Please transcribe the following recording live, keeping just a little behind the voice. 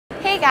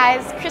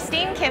guys,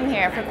 Christine Kim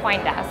here for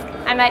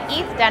CoinDesk. I'm at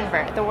ETH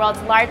Denver, the world's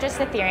largest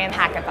Ethereum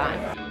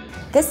hackathon.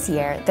 This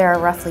year, there are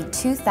roughly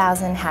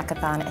 2,000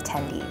 hackathon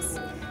attendees,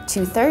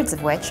 2/3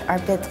 of which are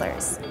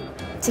bidlers.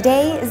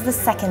 Today is the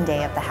second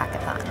day of the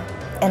hackathon.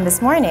 And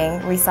this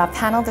morning, we saw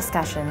panel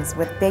discussions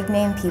with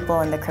big-name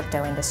people in the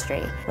crypto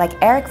industry,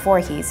 like Eric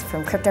Voorhees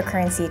from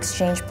cryptocurrency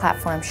exchange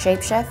platform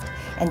Shapeshift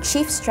and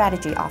Chief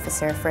Strategy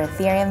Officer for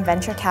Ethereum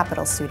venture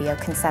capital studio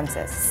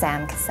Consensus,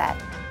 Sam Cassette.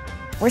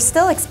 We're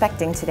still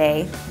expecting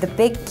today the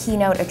big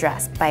keynote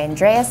address by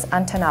Andreas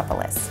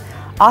Antonopoulos,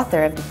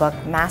 author of the book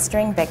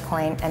Mastering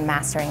Bitcoin and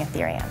Mastering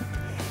Ethereum.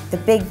 The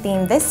big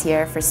theme this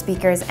year for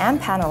speakers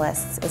and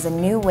panelists is a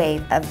new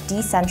wave of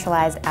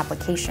decentralized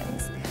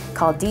applications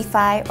called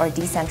DeFi or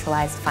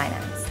decentralized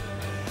finance.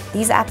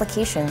 These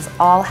applications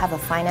all have a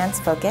finance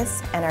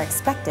focus and are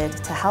expected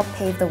to help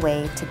pave the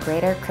way to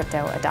greater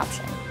crypto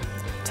adoption.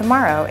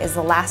 Tomorrow is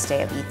the last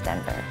day of ETH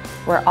Denver,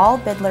 where all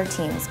bidler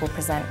teams will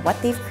present what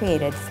they've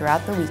created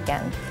throughout the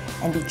weekend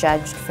and be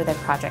judged for their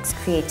project's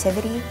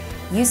creativity,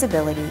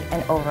 usability,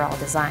 and overall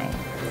design.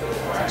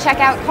 Check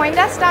out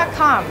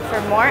CoinDesk.com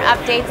for more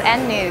updates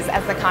and news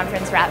as the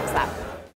conference wraps up.